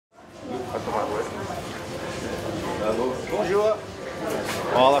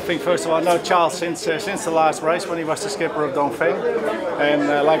Well, I think first of all I know Charles since the last race when he was the skipper of Dongfeng,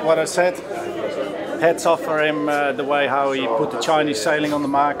 and like what I said, hats off for him the way how he put the Chinese sailing on the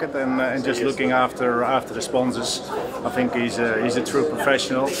market and just looking after the sponsors. I think he's a true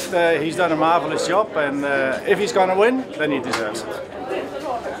professional. He's done a marvelous job, and if he's going to win, then he deserves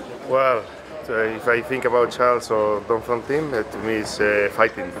it. Well, if I think about Charles or Dongfeng team, to me it's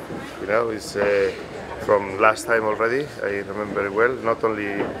fighting. You know, it's from last time already. I remember well. Not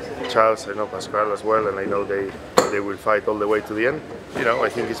only Charles, I know Pascal as well, and I know they will fight all the way to the end. You know, I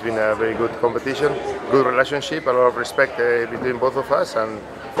think it's been a very good competition, good relationship, a lot of respect between both of us, and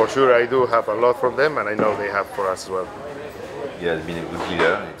for sure I do have a lot from them, and I know they have for us as well. He has been a good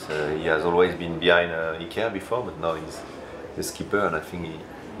leader. He has always been behind Ikea before, but now he's the skipper, and I think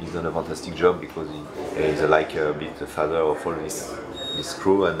he's done a fantastic job because he's like a bit the father of all this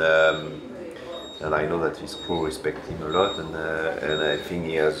crew, and I know that his crew respect him a lot, and I think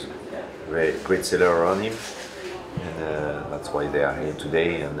he has great sailor around him, and that's why they are here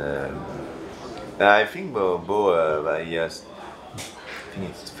today. And I think Bouwe, he has, I think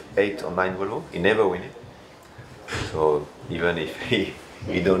it's 8 or 9 Volvo. He never win it, so even if he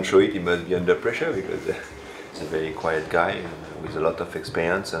don't show it, he must be under pressure because he's a very quiet guy with a lot of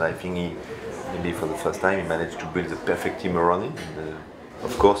experience, and I think maybe for the first time he managed to build the perfect team around him. And,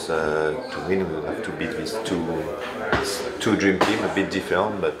 of course, to win we have to beat these two dream teams, a bit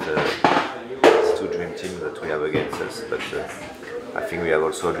different, but it's 2 dream teams that we have against us. But I think we have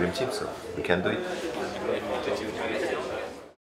also a dream team, so we can do it.